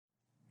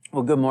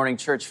Well, good morning,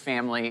 church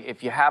family.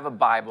 If you have a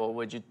Bible,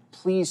 would you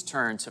please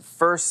turn to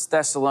 1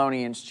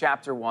 Thessalonians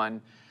chapter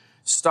 1.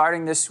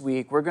 Starting this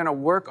week, we're going to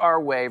work our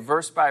way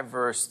verse by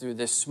verse through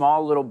this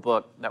small little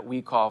book that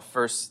we call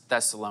 1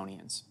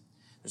 Thessalonians.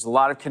 There's a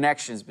lot of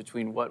connections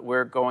between what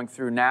we're going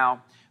through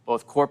now,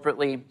 both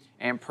corporately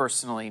and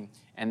personally,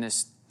 and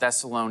this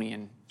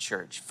Thessalonian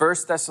church. 1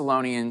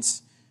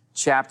 Thessalonians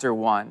chapter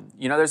 1.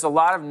 You know, there's a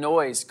lot of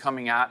noise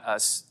coming at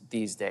us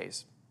these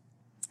days.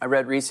 I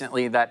read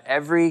recently that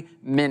every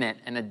minute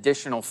an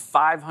additional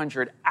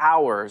 500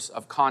 hours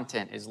of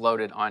content is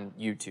loaded on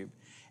YouTube.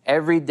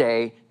 Every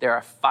day there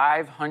are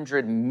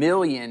 500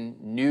 million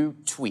new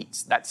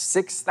tweets. That's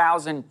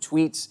 6,000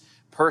 tweets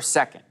per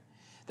second.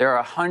 There are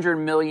 100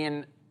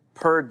 million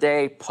per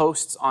day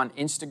posts on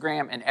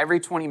Instagram, and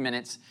every 20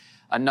 minutes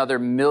another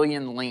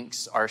million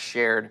links are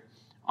shared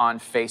on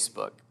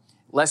Facebook.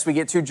 Lest we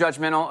get too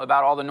judgmental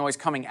about all the noise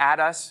coming at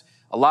us,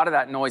 a lot of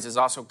that noise is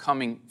also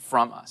coming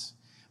from us.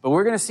 But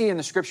we're going to see in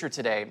the scripture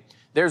today,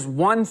 there's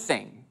one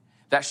thing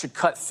that should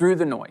cut through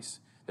the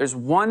noise. There's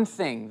one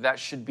thing that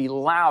should be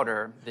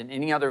louder than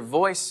any other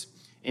voice,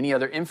 any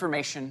other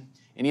information,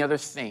 any other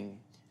thing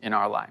in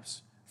our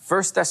lives.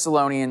 1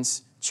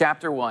 Thessalonians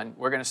chapter 1,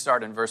 we're going to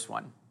start in verse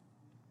 1.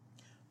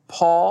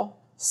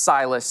 Paul,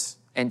 Silas,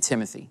 and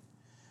Timothy,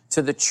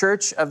 to the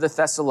church of the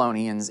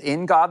Thessalonians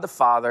in God the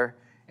Father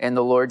and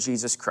the Lord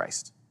Jesus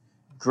Christ,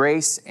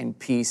 grace and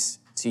peace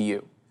to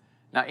you.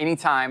 Now,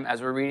 anytime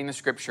as we're reading the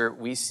scripture,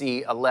 we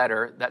see a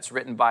letter that's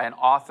written by an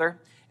author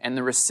and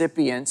the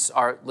recipients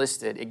are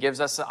listed, it gives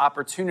us the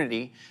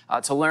opportunity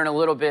to learn a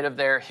little bit of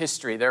their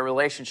history, their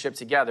relationship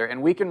together.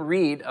 And we can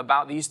read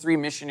about these three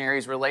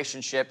missionaries'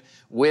 relationship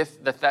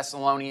with the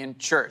Thessalonian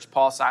church,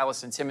 Paul,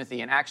 Silas, and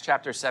Timothy, in Acts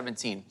chapter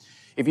 17.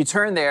 If you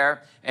turn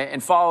there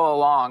and follow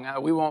along,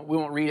 we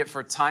won't read it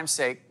for time's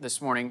sake this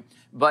morning,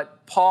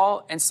 but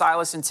Paul and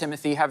Silas and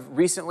Timothy have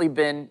recently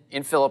been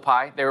in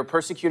Philippi. They were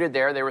persecuted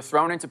there. They were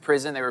thrown into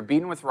prison. They were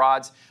beaten with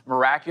rods,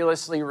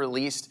 miraculously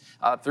released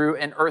through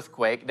an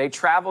earthquake. They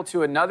travel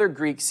to another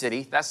Greek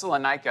city,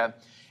 Thessalonica,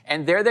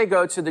 and there they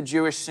go to the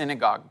Jewish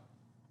synagogue.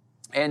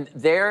 And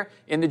there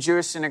in the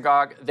Jewish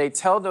synagogue, they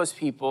tell those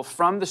people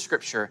from the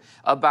scripture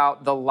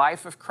about the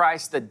life of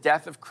Christ, the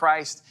death of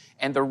Christ,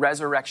 and the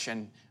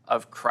resurrection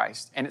of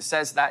Christ. And it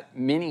says that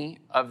many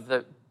of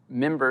the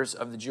members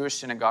of the Jewish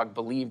synagogue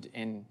believed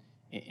in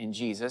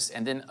Jesus,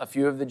 and then a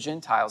few of the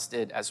Gentiles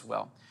did as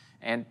well.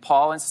 And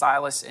Paul and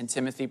Silas and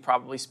Timothy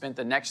probably spent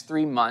the next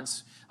 3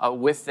 months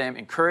with them,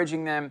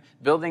 encouraging them,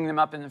 building them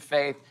up in the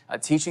faith,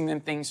 teaching them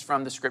things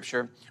from the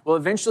scripture. Well,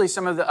 eventually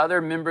some of the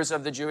other members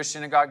of the Jewish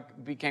synagogue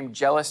became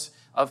jealous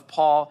of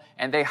Paul,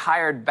 and they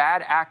hired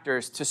bad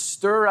actors to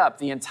stir up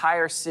the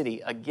entire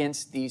city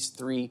against these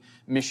three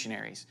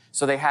missionaries.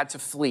 So they had to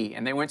flee,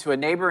 and they went to a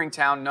neighboring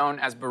town known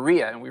as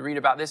Berea, and we read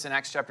about this in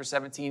Acts chapter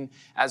 17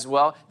 as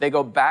well. They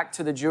go back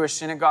to the Jewish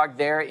synagogue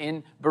there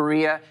in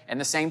Berea, and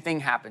the same thing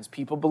happens.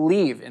 People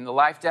believe in the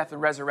life, death,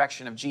 and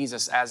resurrection of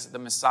Jesus as the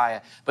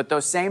Messiah. But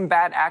those same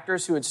bad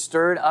actors who had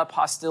stirred up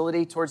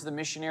hostility towards the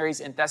missionaries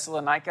in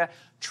Thessalonica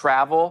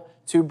travel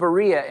to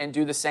Berea and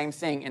do the same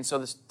thing. And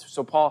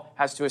so Paul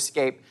has to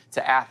escape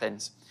to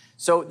Athens.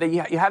 So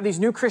you have these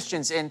new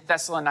Christians in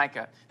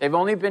Thessalonica. They've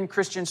only been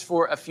Christians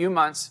for a few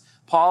months.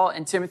 Paul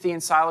and Timothy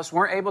and Silas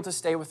weren't able to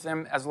stay with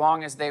them as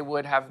long as they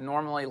would have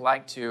normally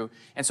liked to.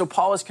 And so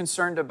Paul is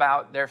concerned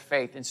about their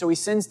faith. And so he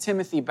sends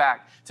Timothy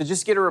back to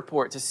just get a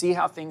report, to see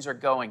how things are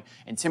going.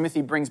 And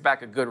Timothy brings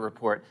back a good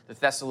report. The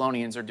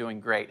Thessalonians are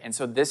doing great. And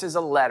so this is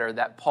a letter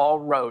that Paul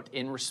wrote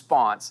in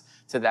response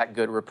to that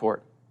good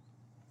report.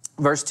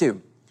 Verse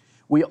 2,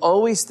 we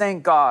always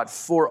thank God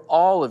for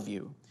all of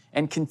you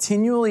and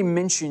continually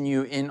mention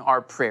you in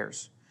our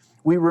prayers.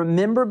 We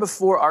remember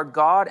before our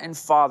God and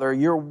Father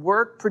your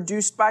work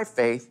produced by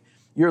faith,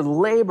 your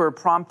labor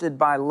prompted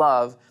by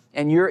love,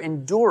 and your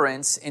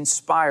endurance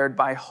inspired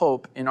by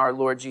hope in our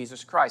Lord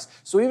Jesus Christ.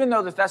 So even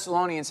though the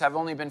Thessalonians have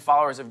only been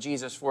followers of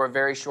Jesus for a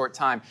very short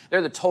time,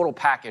 they're the total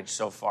package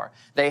so far.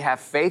 They have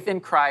faith in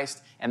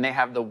Christ and they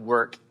have the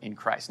work in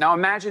Christ. Now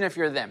imagine if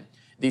you're them.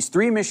 These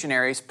three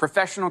missionaries,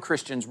 professional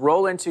Christians,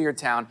 roll into your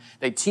town.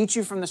 They teach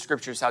you from the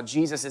scriptures how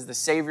Jesus is the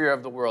Savior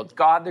of the world.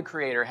 God, the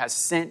Creator, has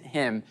sent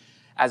him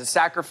as a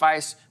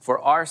sacrifice for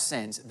our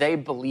sins. They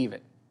believe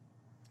it.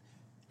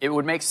 It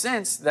would make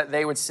sense that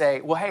they would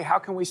say, well, hey, how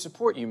can we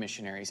support you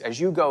missionaries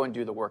as you go and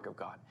do the work of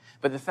God?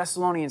 But the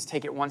Thessalonians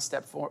take it one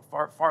step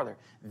farther.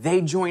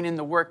 They join in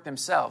the work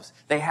themselves.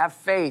 They have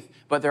faith,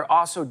 but they're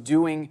also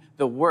doing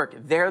the work.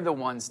 They're the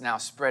ones now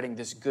spreading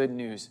this good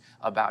news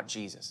about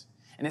Jesus.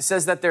 And it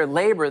says that their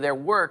labor, their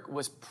work,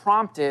 was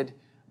prompted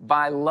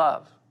by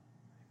love.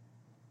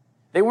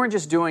 They weren't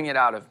just doing it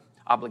out of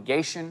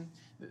obligation.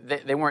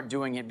 They weren't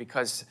doing it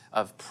because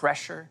of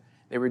pressure.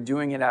 They were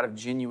doing it out of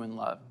genuine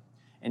love.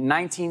 In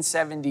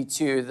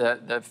 1972,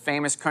 the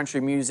famous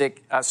country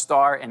music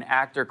star and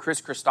actor Kris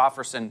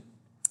Kristofferson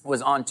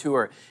was on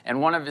tour.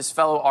 And one of his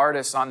fellow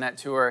artists on that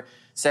tour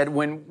said,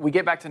 when we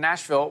get back to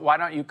Nashville, why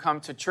don't you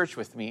come to church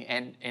with me?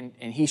 And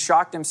he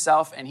shocked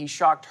himself and he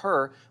shocked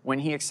her when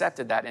he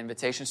accepted that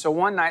invitation. So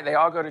one night they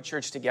all go to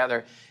church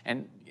together,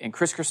 and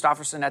Chris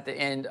Christopherson at the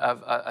end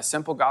of a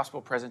simple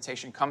gospel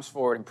presentation comes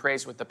forward and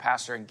prays with the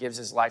pastor and gives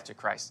his life to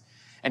Christ.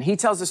 And he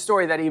tells a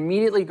story that he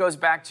immediately goes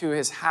back to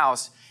his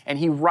house and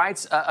he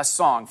writes a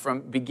song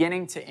from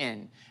beginning to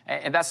end.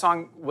 And that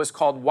song was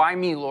called Why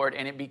Me, Lord?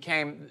 And it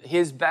became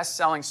his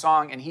best-selling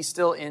song, and he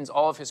still ends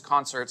all of his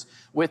concerts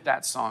with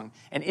that song.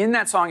 And in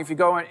that song, if you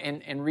go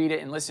and read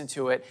it and listen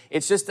to it,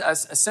 it's just a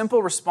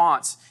simple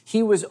response.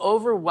 He was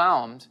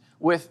overwhelmed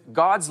with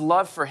God's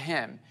love for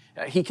him.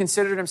 He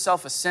considered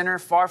himself a sinner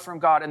far from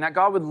God, and that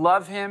God would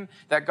love him,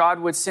 that God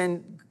would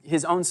send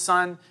his own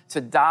son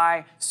to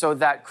die so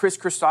that Chris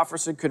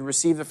Christopherson could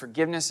receive the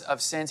forgiveness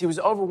of sins. He was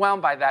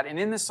overwhelmed by that. And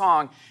in the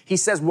song, he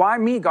says, why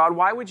me, God?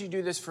 Why would you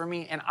do this for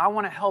me? And I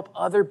want to help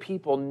other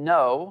people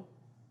know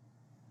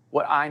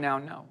what I now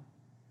know.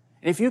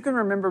 And if you can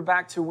remember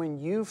back to when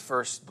you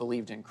first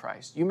believed in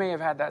Christ, you may have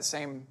had that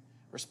same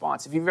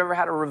response. If you've ever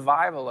had a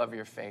revival of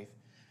your faith,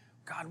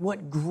 God,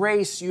 what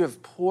grace you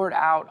have poured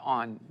out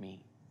on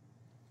me.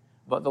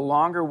 But the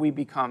longer we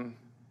become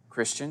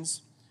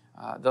Christians,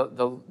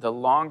 the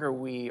longer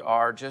we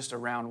are just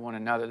around one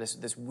another,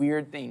 this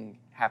weird thing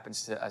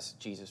happens to us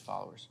Jesus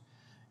followers.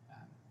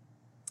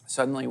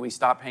 Suddenly we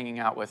stop hanging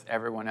out with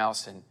everyone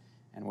else and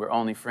we're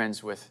only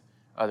friends with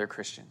other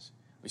Christians.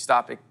 We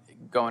stop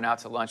going out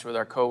to lunch with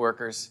our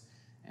coworkers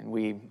and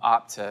we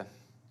opt to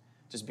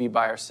just be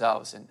by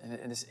ourselves.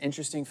 And this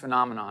interesting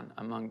phenomenon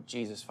among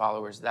Jesus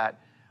followers that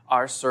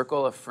our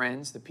circle of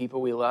friends, the people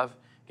we love,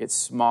 gets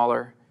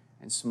smaller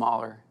and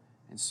smaller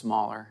and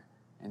smaller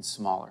and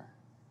smaller.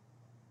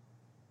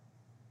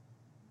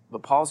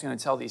 But Paul's going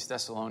to tell these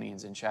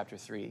Thessalonians in chapter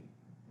 3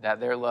 that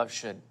their love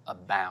should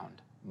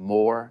abound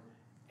more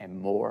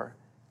and more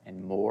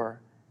and more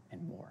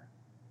and more.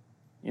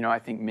 You know, I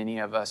think many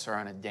of us are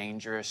on a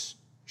dangerous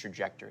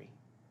trajectory.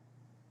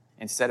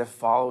 Instead of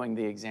following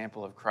the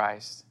example of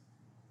Christ,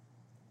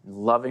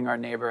 loving our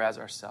neighbor as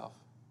ourselves,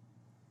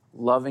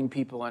 loving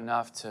people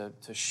enough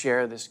to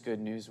share this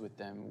good news with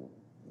them,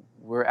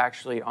 we're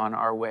actually on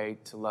our way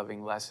to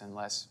loving less and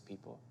less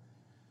people.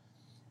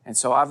 And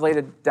so I've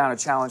laid down a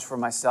challenge for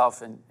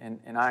myself,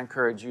 and I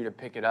encourage you to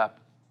pick it up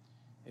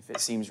if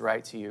it seems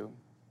right to you.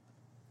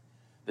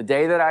 The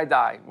day that I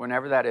die,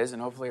 whenever that is,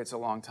 and hopefully it's a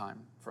long time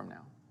from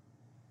now,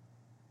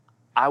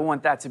 I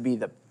want that to be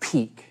the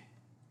peak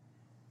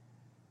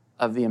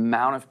of the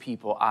amount of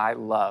people I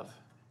love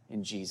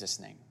in Jesus'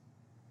 name.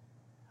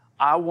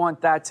 I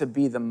want that to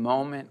be the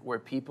moment where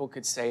people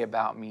could say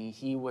about me,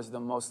 he was the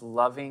most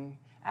loving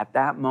at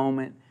that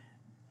moment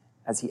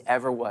as he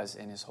ever was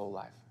in his whole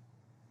life.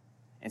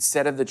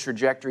 Instead of the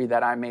trajectory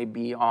that I may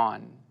be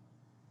on,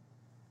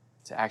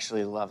 to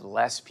actually love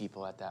less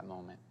people at that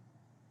moment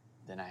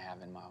than I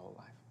have in my whole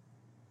life.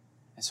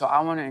 And so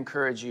I want to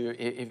encourage you,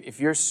 if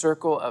your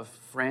circle of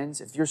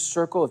friends, if your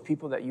circle of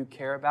people that you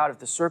care about, if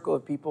the circle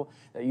of people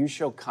that you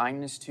show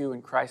kindness to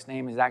in Christ's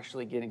name is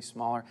actually getting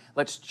smaller,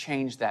 let's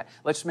change that.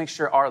 Let's make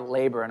sure our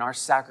labor and our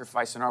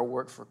sacrifice and our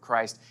work for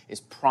Christ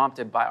is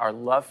prompted by our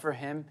love for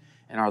him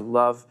and our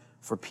love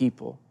for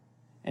people.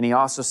 And he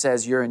also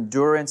says your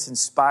endurance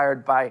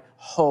inspired by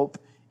hope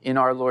in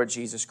our Lord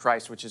Jesus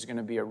Christ, which is going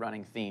to be a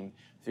running theme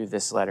through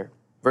this letter.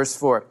 Verse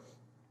 4,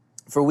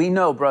 for we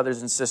know,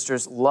 brothers and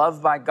sisters,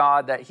 loved by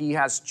God, that he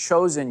has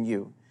chosen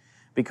you,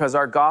 because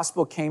our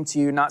gospel came to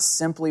you not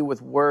simply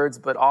with words,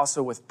 but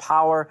also with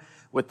power,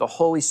 with the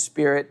Holy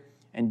Spirit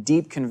and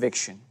deep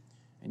conviction.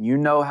 And you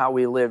know how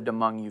we lived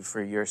among you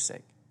for your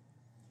sake.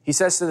 He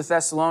says to the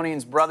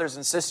Thessalonians, brothers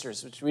and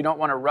sisters, which we don't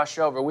want to rush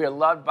over, we are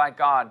loved by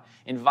God,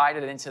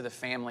 invited into the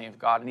family of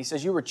God. And he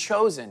says, you were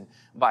chosen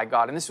by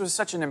God. And this was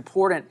such an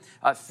important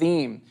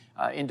theme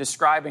in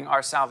describing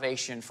our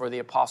salvation for the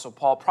Apostle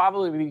Paul,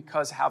 probably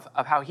because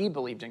of how he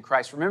believed in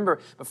Christ. Remember,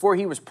 before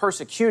he was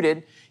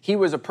persecuted, he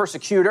was a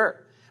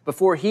persecutor.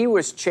 Before he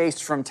was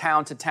chased from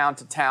town to town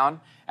to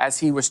town, as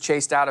he was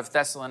chased out of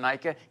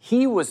Thessalonica,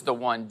 he was the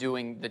one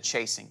doing the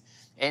chasing.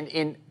 And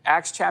in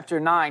Acts chapter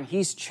 9,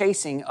 he's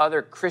chasing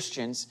other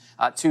Christians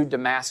to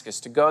Damascus,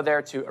 to go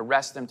there, to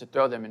arrest them, to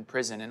throw them in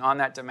prison. And on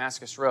that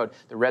Damascus road,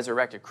 the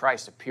resurrected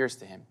Christ appears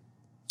to him,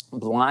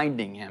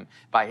 blinding him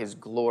by his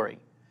glory.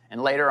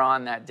 And later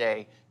on that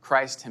day,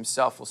 Christ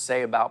himself will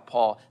say about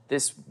Paul,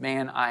 this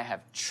man I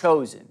have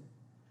chosen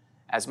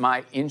as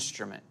my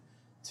instrument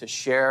to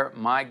share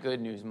my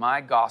good news,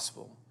 my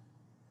gospel,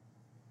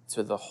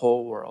 to the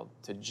whole world,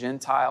 to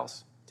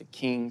Gentiles, to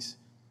kings,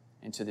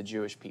 and to the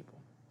Jewish people.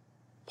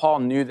 Paul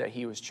knew that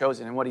he was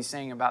chosen. And what he's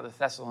saying about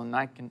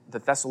the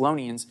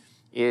Thessalonians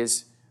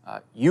is,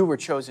 you were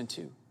chosen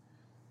too.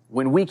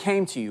 When we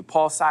came to you,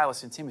 Paul,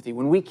 Silas, and Timothy,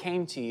 when we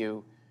came to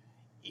you,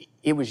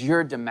 it was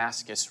your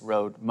Damascus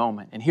Road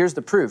moment. And here's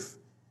the proof.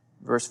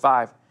 Verse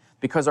 5,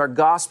 because our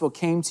gospel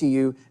came to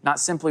you not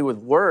simply with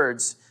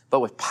words, but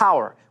with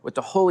power, with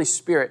the Holy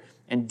Spirit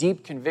and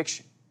deep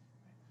conviction.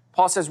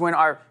 Paul says when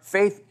our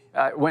faith,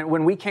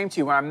 when we came to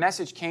you, when our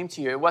message came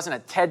to you, it wasn't a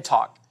TED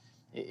Talk.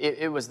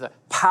 It was the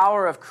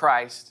power of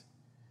Christ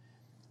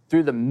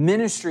through the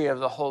ministry of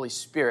the Holy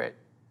Spirit,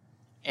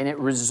 and it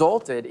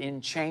resulted in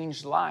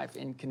changed life,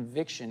 in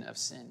conviction of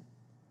sin.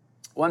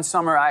 One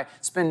summer, I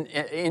spent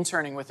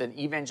interning with an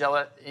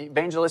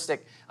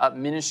evangelistic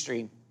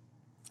ministry,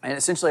 and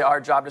essentially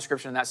our job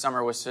description that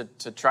summer was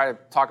to try to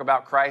talk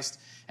about Christ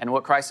and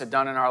what Christ had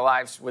done in our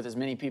lives with as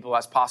many people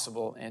as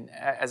possible. And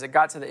as it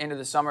got to the end of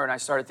the summer and I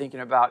started thinking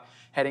about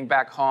heading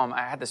back home,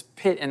 I had this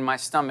pit in my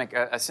stomach,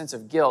 a sense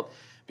of guilt,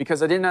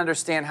 because I didn't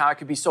understand how I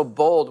could be so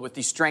bold with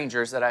these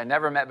strangers that I had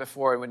never met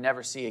before and would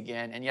never see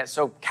again, and yet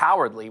so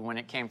cowardly when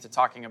it came to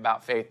talking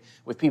about faith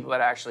with people that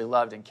I actually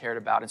loved and cared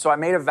about. And so I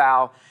made a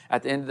vow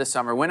at the end of the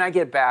summer, when I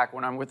get back,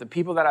 when I'm with the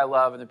people that I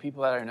love and the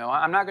people that I know,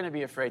 I'm not going to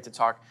be afraid to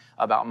talk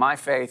about my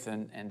faith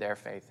and their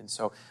faith. And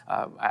so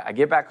I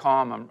get back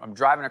home, I'm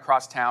driving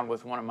across town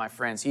with one of my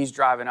friends. He's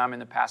driving, I'm in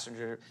the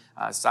passenger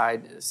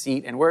side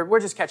seat, and we're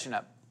just catching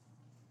up.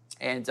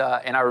 And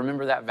I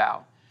remember that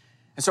vow.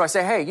 And so I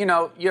say, hey, you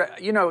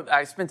know,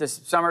 I spent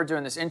this summer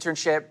doing this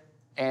internship,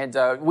 and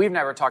we've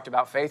never talked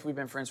about faith. We've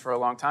been friends for a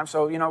long time.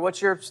 So, what's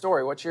your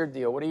story? What's your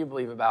deal? What do you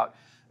believe about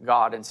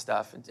God and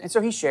stuff? And so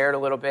he shared a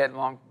little bit.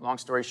 Long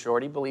story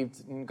short, he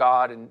believed in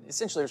God and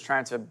essentially was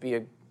trying to be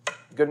a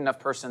good enough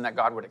person that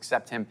God would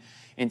accept him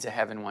into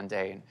heaven one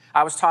day. And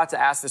I was taught to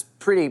ask this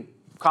pretty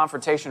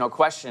confrontational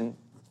question: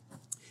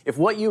 if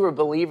what you were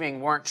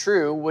believing weren't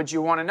true, would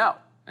you want to know?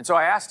 And so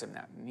I asked him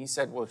that, and he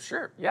said, well,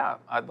 sure, yeah,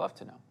 I'd love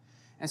to know.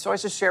 And so I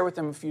just share with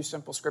them a few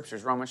simple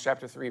scriptures. Romans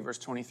chapter 3, verse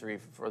 23,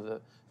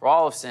 for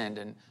all have sinned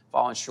and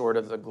fallen short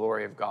of the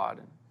glory of God.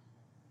 And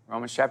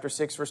Romans chapter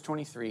 6, verse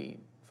 23,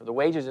 for the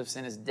wages of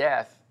sin is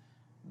death,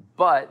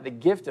 but the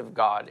gift of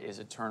God is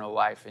eternal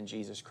life in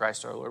Jesus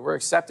Christ our Lord. We're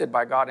accepted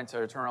by God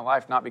into eternal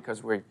life, not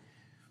because we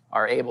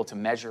are able to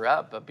measure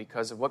up, but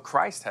because of what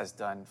Christ has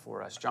done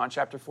for us. John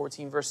chapter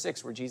 14, verse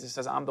 6, where Jesus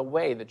says, I'm the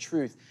way, the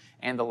truth,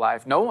 and the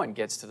life. No one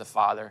gets to the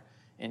Father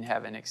in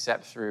heaven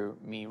except through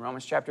me.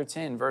 Romans chapter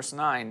 10, verse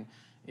 9,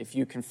 if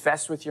you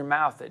confess with your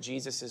mouth that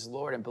Jesus is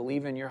Lord and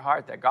believe in your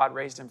heart that God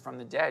raised him from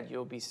the dead,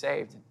 you'll be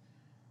saved.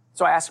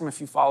 So I asked him a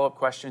few follow-up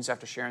questions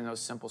after sharing those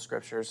simple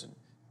scriptures, and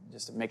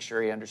just to make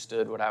sure he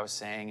understood what I was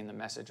saying and the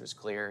message was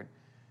clear.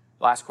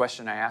 The last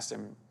question I asked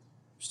him,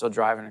 still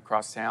driving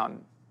across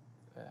town,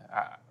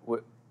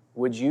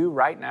 would you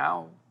right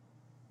now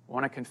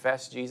want to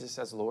confess Jesus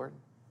as Lord?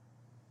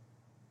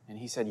 And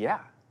he said, yeah.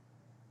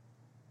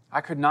 I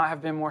could not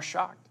have been more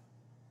shocked,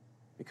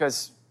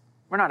 because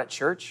we're not at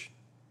church.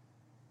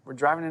 We're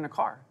driving in a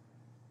car.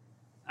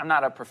 I'm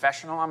not a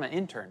professional. I'm an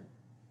intern.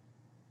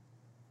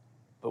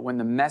 But when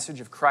the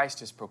message of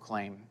Christ is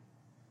proclaimed,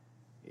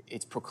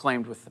 it's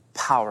proclaimed with the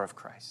power of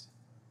Christ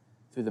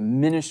through the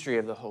ministry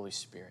of the Holy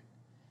Spirit,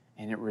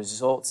 and it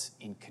results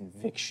in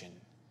conviction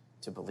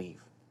to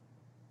believe.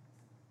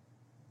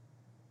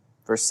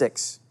 Verse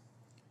 6,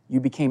 you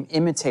became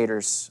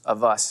imitators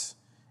of us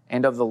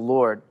and of the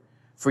Lord,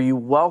 for you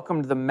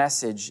welcomed the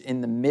message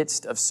in the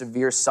midst of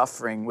severe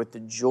suffering with the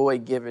joy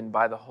given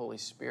by the Holy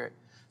Spirit.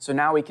 So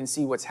now we can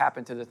see what's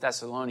happened to the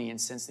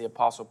Thessalonians since the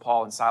Apostle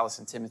Paul and Silas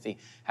and Timothy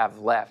have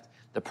left.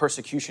 The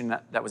persecution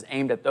that was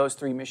aimed at those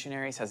three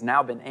missionaries has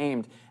now been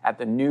aimed at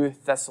the new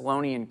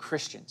Thessalonian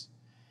Christians.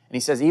 And he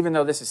says, even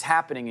though this is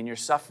happening and you're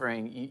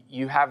suffering,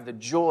 you have the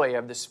joy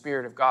of the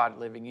Spirit of God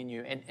living in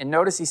you. And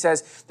notice he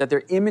says that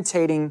they're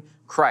imitating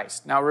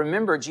Christ. Now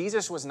remember,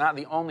 Jesus was not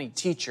the only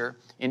teacher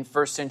in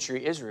first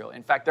century Israel.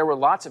 In fact, there were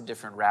lots of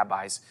different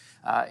rabbis,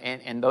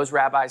 and those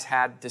rabbis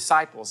had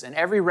disciples. And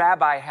every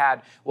rabbi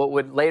had what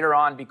would later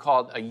on be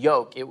called a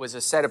yoke. It was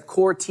a set of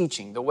core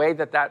teaching, the way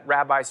that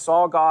rabbi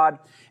saw God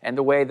and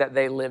the way that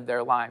they lived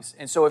their lives.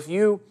 And so if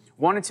you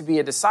wanted to be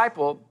a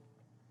disciple,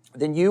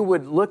 then you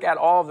would look at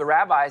all of the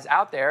rabbis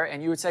out there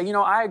and you would say,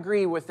 I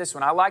agree with this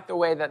one. I like the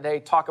way that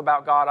they talk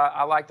about God.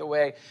 I like the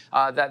way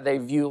that they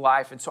view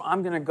life. And so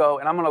I'm going to go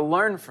and I'm going to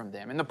learn from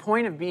them. And the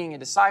point of being a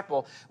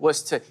disciple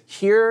was to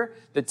hear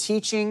the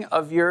teaching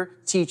of your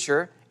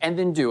teacher and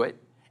then do it,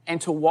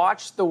 and to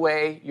watch the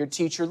way your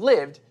teacher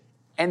lived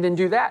and then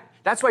do that.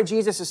 That's why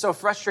Jesus is so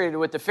frustrated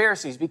with the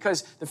Pharisees,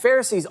 because the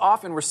Pharisees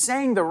often were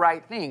saying the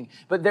right thing,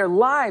 but their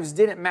lives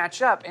didn't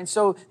match up. And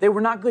so they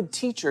were not good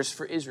teachers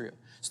for Israel.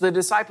 So the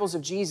disciples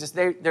of Jesus,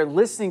 they're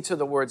listening to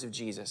the words of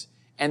Jesus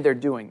and they're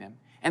doing them.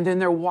 And then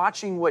they're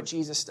watching what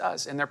Jesus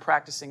does and they're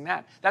practicing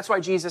that. That's why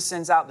Jesus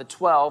sends out the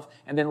 12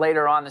 and then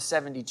later on the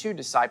 72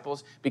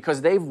 disciples,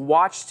 because they've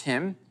watched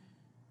him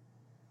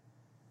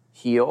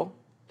heal.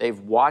 They've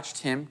watched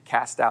him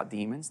cast out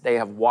demons. They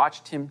have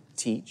watched him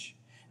teach.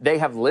 They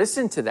have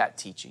listened to that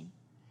teaching.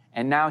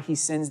 And now he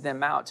sends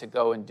them out to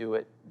go and do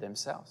it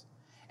themselves.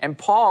 And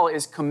Paul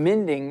is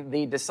commending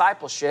the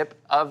discipleship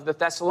of the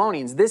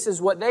Thessalonians. This is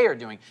what they are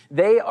doing.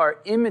 They are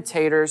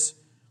imitators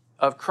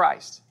of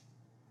Christ.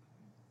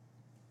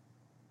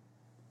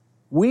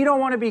 We don't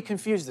want to be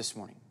confused this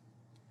morning.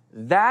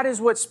 That is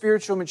what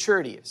spiritual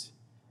maturity is.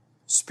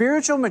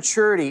 Spiritual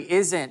maturity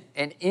isn't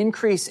an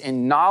increase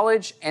in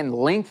knowledge and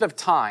length of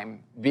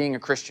time being a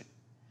Christian.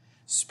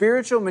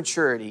 Spiritual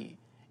maturity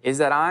is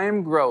that I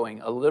am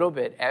growing a little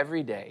bit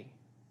every day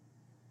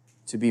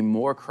to be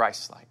more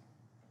Christ-like,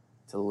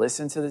 to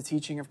listen to the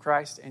teaching of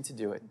Christ and to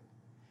do it,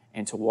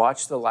 and to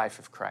watch the life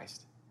of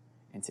Christ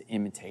and to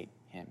imitate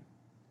him.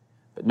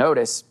 But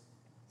notice,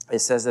 it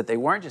says that they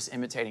weren't just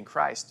imitating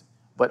Christ,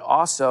 but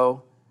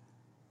also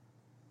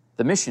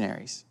the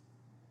missionaries.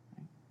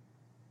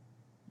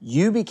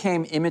 You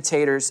became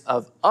imitators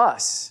of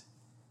us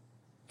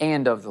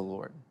and of the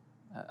Lord.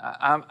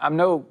 I'm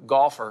no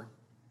golfer,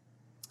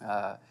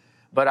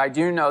 but I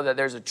do know that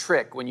there's a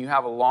trick when you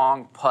have a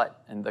long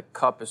putt and the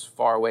cup is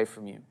far away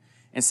from you.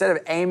 Instead of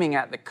aiming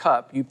at the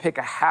cup, you pick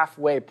a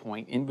halfway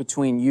point in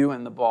between you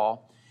and the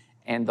ball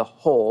and the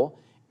hole,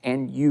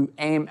 and you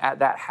aim at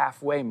that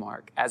halfway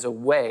mark as a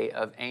way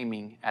of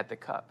aiming at the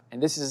cup.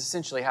 And this is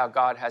essentially how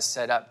God has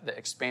set up the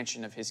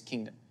expansion of his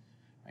kingdom.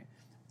 Right?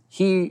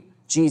 He,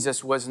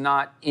 Jesus, was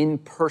not in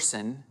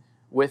person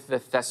with the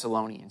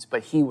Thessalonians,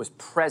 but he was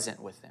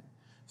present with them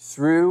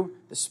through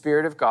the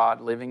Spirit of God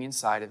living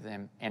inside of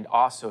them, and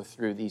also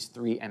through these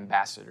three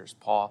ambassadors,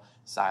 Paul,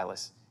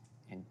 Silas,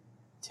 and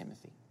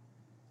Timothy.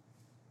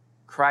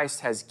 Christ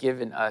has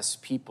given us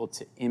people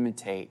to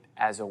imitate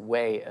as a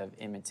way of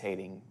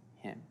imitating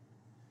him.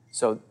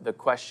 So the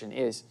question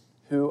is,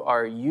 who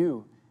are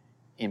you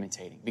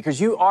imitating?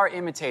 Because you are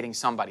imitating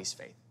somebody's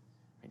faith.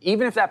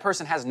 Even if that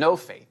person has no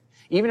faith,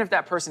 even if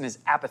that person is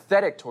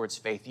apathetic towards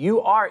faith,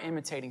 you are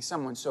imitating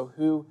someone. So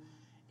who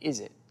is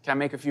it? Can I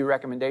make a few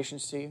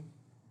recommendations to you?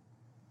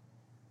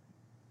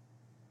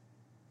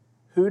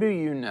 Who do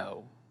you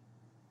know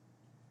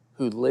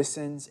who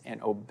listens and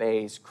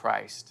obeys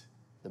Christ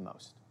the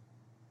most?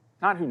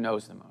 Not who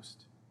knows the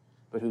most,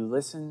 but who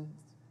listens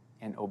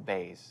and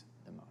obeys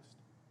the most.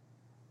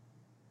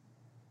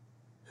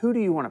 Who do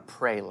you want to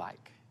pray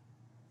like?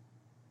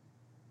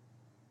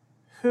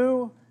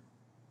 Who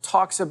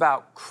talks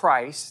about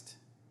Christ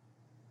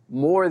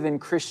more than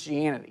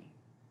Christianity?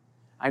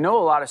 I know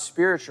a lot of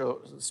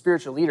spiritual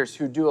leaders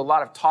who do a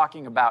lot of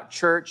talking about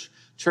church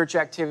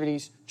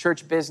activities,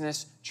 church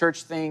business,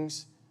 church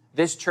things,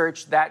 this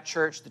church, that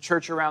church, the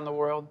church around the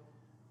world.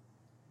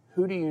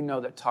 Who do you know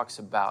that talks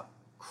about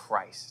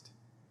Christ?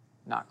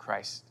 Not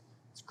Christ,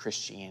 it's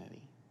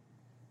Christianity.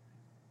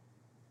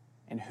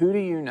 And who do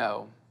you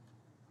know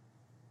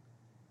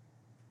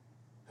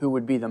who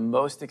would be the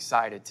most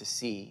excited to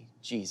see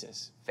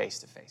Jesus face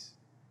to face?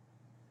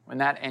 When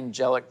that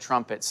angelic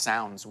trumpet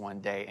sounds one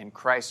day and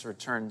Christ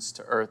returns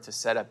to earth to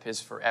set up his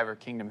forever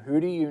kingdom, who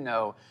do you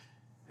know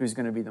who's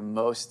going to be the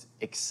most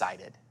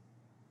excited?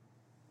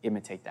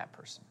 Imitate that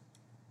person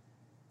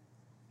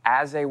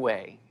as a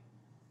way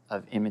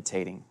of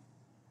imitating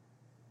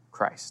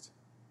Christ.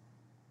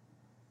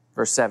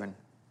 Verse 7.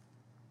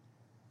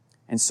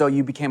 And so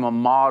you became a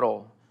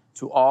model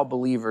to all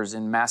believers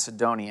in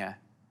Macedonia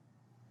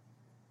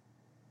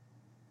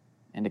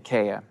and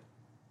Achaia.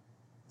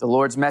 The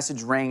Lord's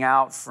message rang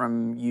out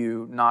from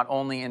you, not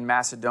only in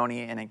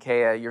Macedonia and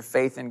Achaia. Your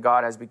faith in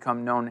God has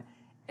become known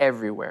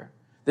everywhere.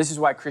 This is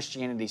why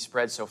Christianity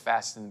spread so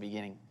fast in the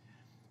beginning,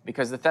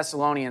 because the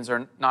Thessalonians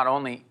are not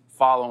only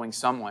following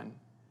someone,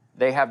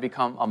 they have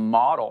become a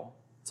model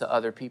to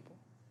other people.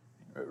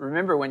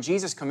 Remember, when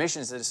Jesus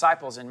commissions the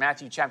disciples in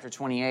Matthew chapter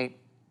 28,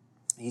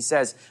 he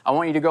says, I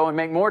want you to go and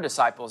make more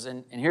disciples.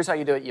 And here's how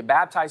you do it. You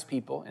baptize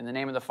people in the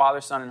name of the Father,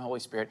 Son, and Holy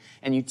Spirit,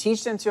 and you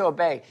teach them to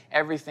obey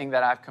everything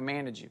that I've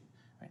commanded you.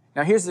 Right?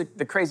 Now, here's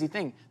the crazy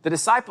thing. The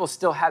disciples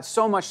still had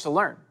so much to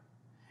learn.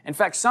 In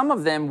fact, some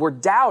of them were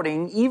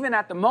doubting even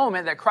at the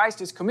moment that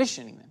Christ is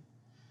commissioning them.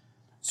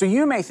 So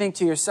you may think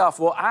to yourself,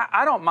 well,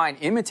 I don't mind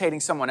imitating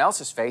someone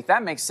else's faith.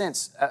 That makes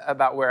sense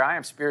about where I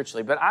am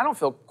spiritually, but I don't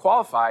feel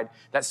qualified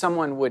that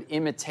someone would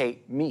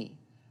imitate me.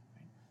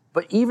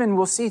 But even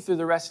we'll see through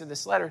the rest of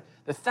this letter,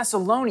 the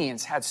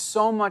Thessalonians had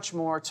so much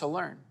more to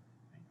learn.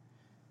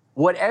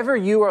 Whatever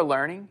you are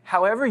learning,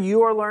 however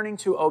you are learning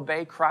to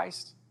obey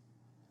Christ,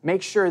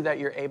 make sure that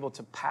you're able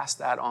to pass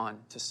that on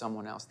to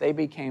someone else. They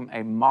became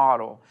a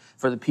model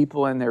for the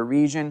people in their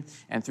region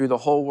and through the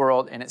whole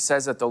world. And it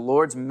says that the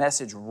Lord's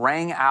message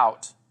rang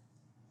out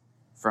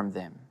from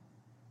them.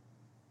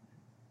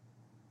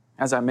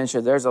 As I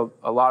mentioned, there's a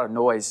lot of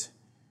noise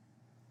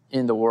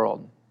in the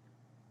world.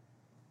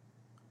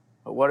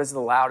 But what is the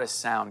loudest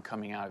sound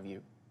coming out of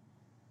you?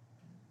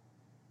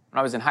 When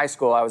I was in high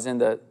school, I was in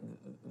the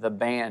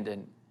band,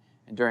 and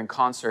during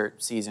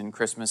concert season,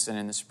 Christmas and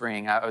in the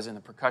spring, I was in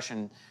the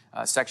percussion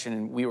section,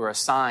 and we were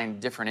assigned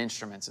different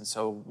instruments. And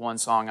so one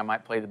song I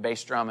might play the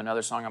bass drum,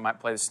 another song I might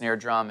play the snare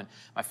drum. And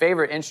my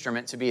favorite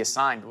instrument to be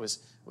assigned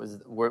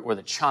were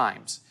the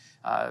chimes.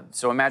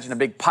 So imagine a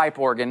big pipe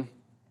organ,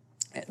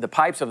 the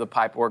pipes of the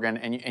pipe organ,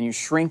 and you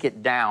shrink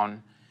it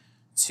down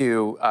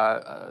to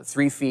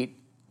 3 feet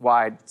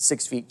wide,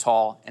 6 feet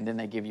tall, and then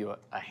they give you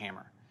a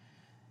hammer.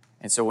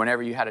 And so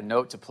whenever you had a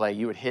note to play,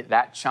 you would hit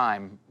that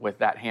chime with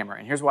that hammer.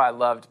 And here's why I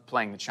loved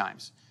playing the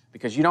chimes,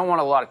 because you don't want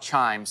a lot of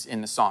chimes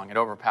in the song. It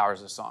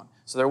overpowers the song.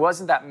 So there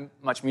wasn't that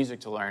much music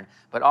to learn.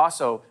 But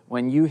also,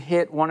 when you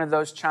hit one of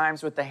those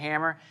chimes with the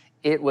hammer,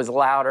 it was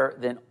louder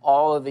than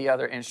all of the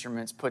other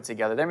instruments put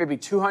together. There may be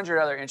 200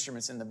 other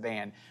instruments in the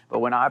band, but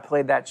when I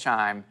played that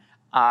chime,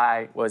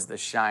 I was the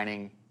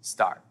shining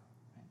star.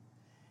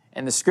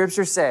 And the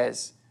scripture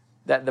says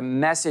that the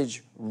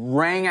message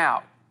rang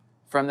out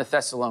from the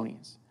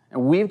Thessalonians.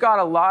 And we've got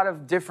a lot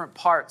of different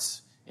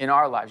parts in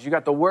our lives. You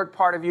got the work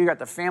part of you, you got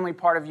the family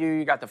part of you,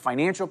 you got the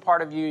financial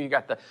part of you, you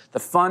got the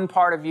fun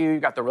part of you, you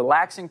got the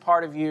relaxing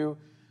part of you.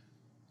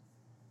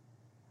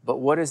 But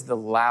what is the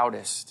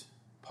loudest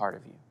part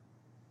of you?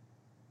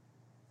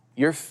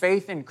 Your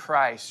faith in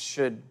Christ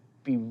should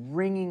be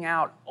ringing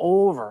out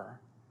over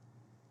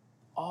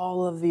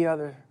all of the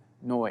other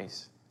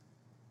noise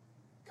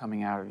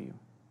coming out of you.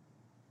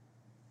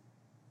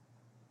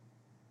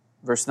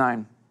 Verse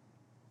 9,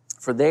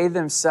 for they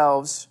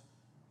themselves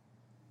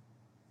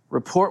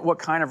report what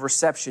kind of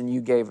reception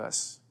you gave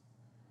us.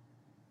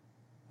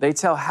 They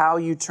tell how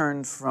you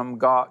turned from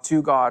God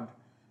to God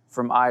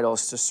from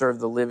idols to serve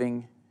the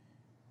living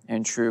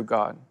and true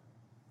God.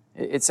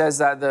 It says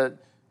that the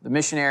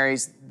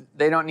missionaries,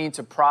 they don't need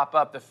to prop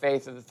up the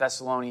faith of the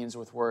Thessalonians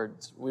with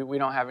words. We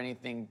don't have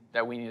anything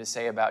that we need to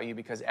say about you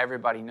because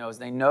everybody knows.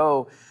 They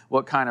know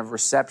what kind of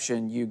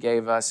reception you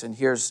gave us, and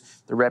here's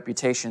the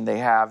reputation they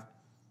have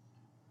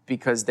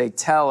because they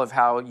tell of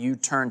how you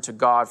turned to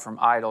God from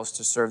idols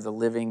to serve the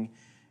living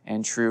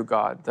and true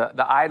God.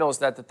 The idols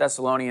that the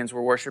Thessalonians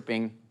were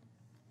worshiping,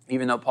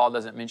 even though Paul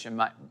doesn't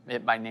mention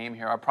it by name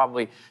here, are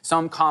probably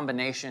some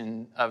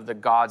combination of the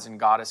gods and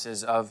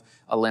goddesses of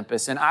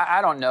Olympus. And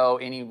I don't know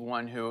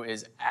anyone who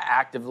is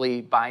actively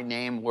by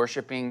name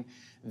worshiping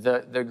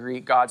the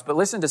Greek gods, but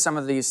listen to some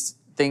of these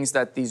things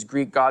that these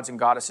Greek gods and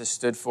goddesses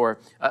stood for.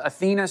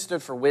 Athena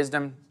stood for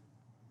wisdom.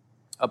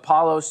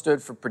 Apollo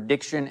stood for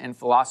prediction and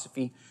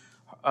philosophy.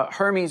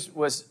 Hermes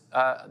was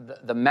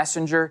the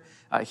messenger.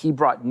 He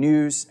brought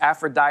news.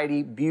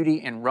 Aphrodite,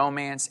 beauty and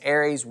romance.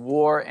 Ares,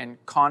 war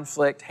and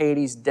conflict.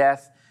 Hades,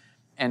 death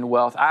and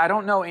wealth. I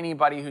don't know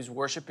anybody who's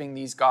worshiping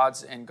these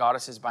gods and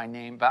goddesses by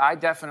name, but I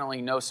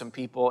definitely know some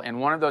people, and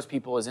one of those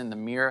people is in the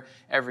mirror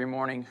every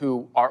morning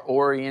who are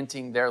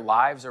orienting their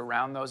lives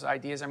around those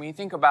ideas. I mean,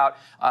 think about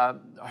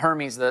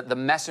Hermes, the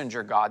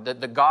messenger god,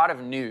 the god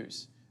of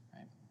news.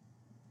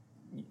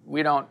 Right?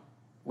 We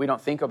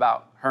don't think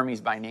about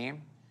Hermes by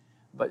name.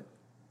 But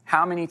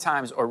how many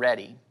times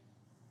already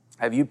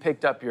have you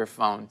picked up your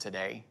phone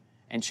today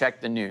and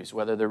checked the news,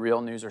 whether the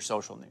real news or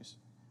social news?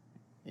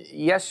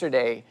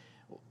 Yesterday,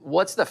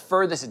 what's the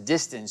furthest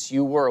distance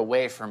you were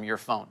away from your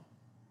phone?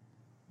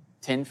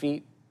 10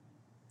 feet?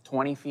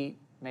 20 feet,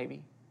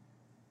 maybe?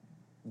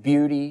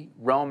 Beauty,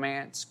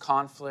 romance,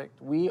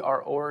 conflict. We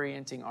are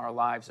orienting our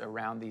lives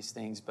around these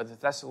things. But the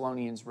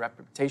Thessalonians'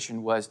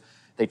 reputation was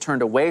they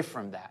turned away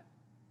from that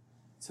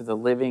to the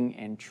living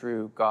and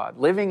true God.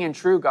 Living and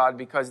true God,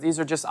 because these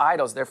are just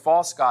idols. They're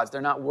false gods.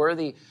 They're not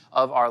worthy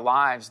of our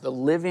lives. The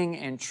living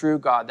and true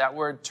God. That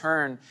word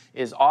turn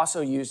is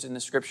also used in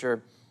the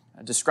scripture,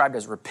 described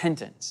as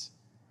repentance.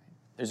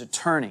 There's a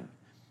turning.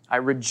 I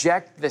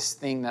reject this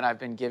thing that I've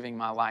been giving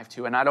my life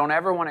to, and I don't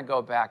ever want to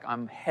go back.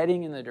 I'm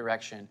heading in the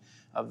direction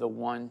of the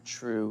one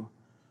true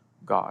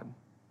God.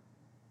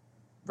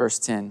 Verse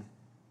 10.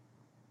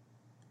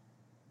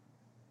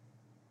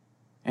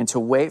 And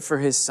to wait for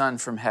his Son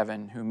from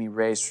heaven, whom he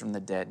raised from the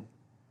dead,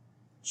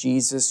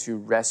 Jesus who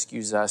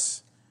rescues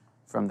us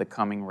from the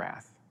coming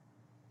wrath.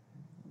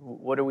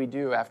 What do we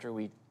do after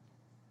we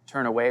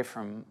turn away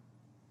from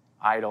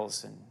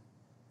idols and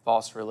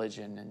false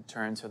religion and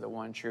turn to the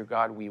one true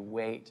God? We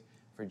wait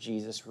for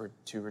Jesus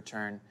to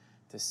return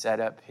to set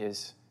up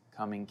his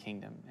coming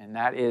kingdom. And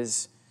that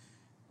is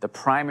the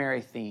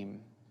primary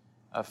theme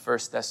of 1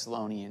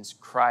 Thessalonians.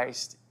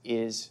 Christ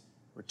is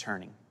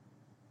returning.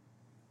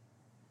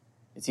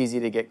 It's easy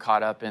to get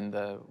caught up in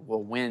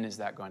when is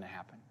that going to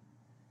happen?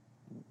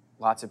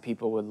 Lots of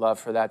people would love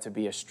for that to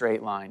be a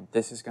straight line.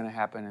 This is going to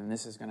happen, and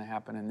this is going to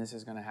happen, and this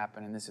is going to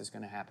happen, and this is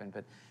going to happen.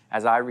 But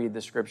as I read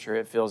the scripture,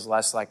 it feels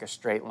less like a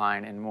straight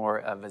line and more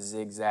of a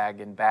zigzag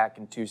and back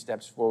and 2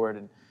 steps forward.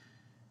 And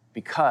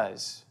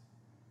because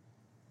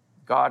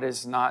God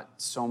is not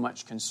so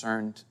much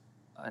concerned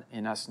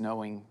in us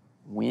knowing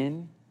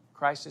when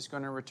Christ is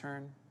going to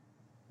return,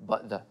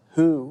 but the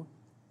who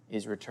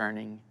is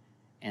returning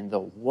and the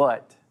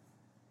what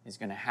is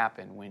going to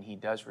happen when he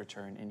does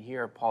return. And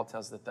here Paul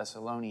tells the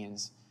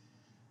Thessalonians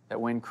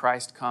that when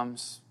Christ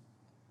comes,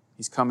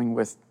 he's coming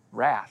with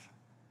wrath.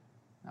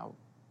 Now,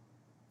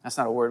 that's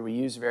not a word we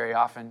use very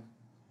often.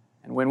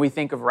 And when we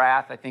think of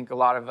wrath, I think a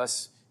lot of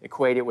us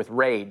equate it with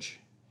rage.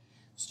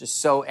 It's just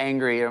so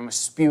angry. I'm a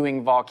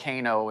spewing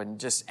volcano, and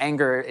just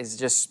anger is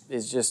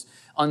just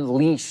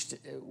unleashed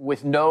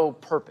with no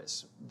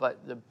purpose.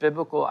 But the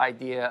biblical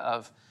idea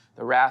of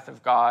the wrath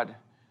of God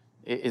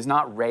is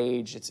not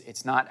rage.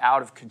 It's not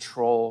out of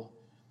control.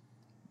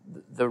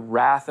 The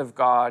wrath of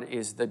God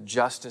is the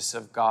justice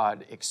of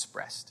God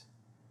expressed.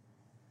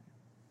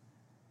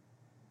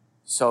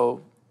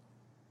 So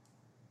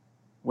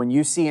when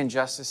you see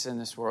injustice in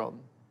this world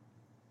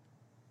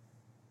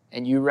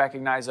and you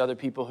recognize other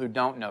people who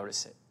don't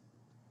notice it,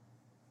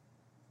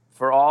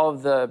 for all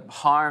of the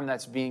harm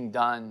that's being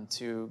done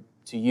to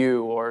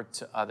you or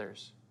to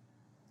others,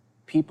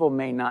 people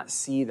may not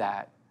see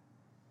that,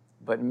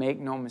 but make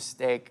no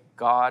mistake,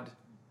 God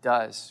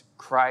does.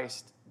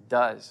 Christ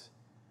does.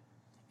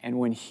 And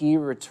when he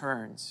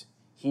returns,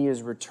 he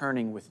is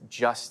returning with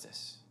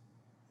justice.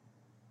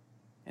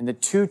 And the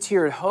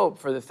two-tiered hope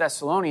for the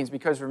Thessalonians,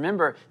 because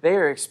remember, they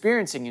are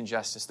experiencing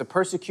injustice. The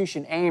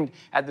persecution aimed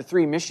at the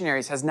 3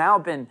 missionaries has now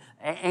been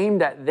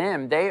aimed at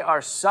them. They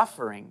are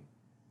suffering.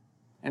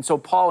 And so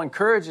Paul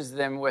encourages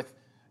them with,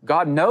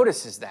 God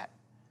notices that.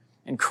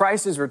 And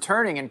Christ is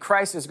returning, and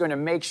Christ is going to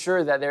make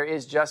sure that there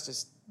is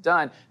justice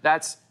done.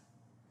 That's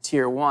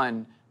tier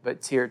 1,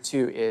 but tier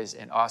 2 is,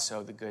 and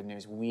also the good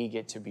news, we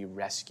get to be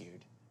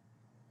rescued.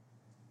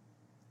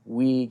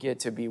 We get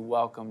to be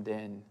welcomed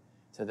in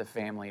to the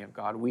family of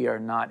God. We are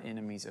not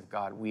enemies of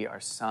God. We are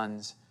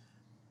sons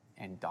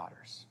and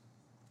daughters.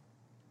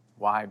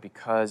 Why?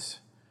 Because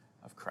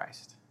of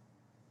Christ.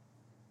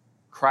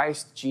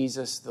 Christ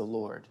Jesus the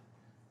Lord,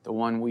 the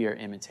one we are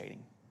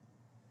imitating.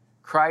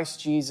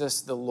 Christ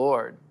Jesus the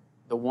Lord,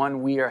 the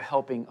one we are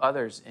helping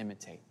others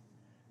imitate.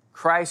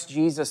 Christ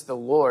Jesus the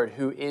Lord,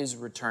 who is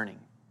returning.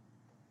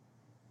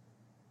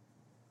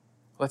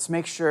 Let's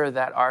make sure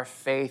that our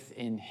faith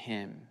in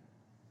him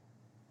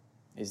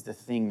is the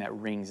thing that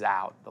rings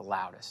out the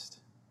loudest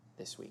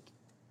this week.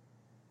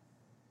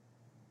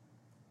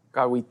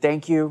 God, we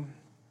thank you.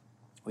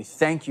 We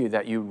thank you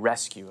that you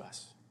rescue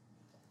us.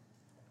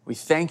 We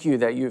thank you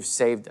that you have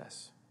saved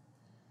us.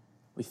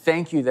 We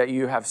thank you that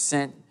you have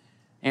sent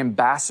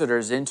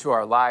ambassadors into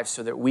our lives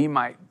so that we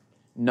might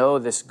know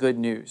this good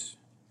news.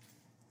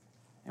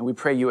 And we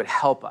pray you would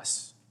help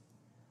us.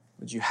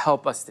 Would you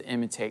help us to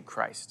imitate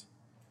Christ?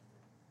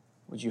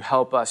 Would you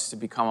help us to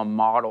become a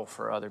model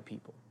for other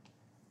people?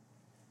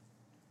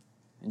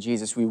 And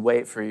Jesus, we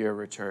wait for your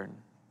return.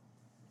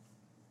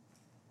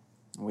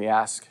 We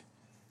ask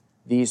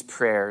these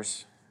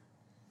prayers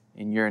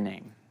in your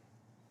name.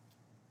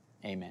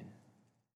 Amen.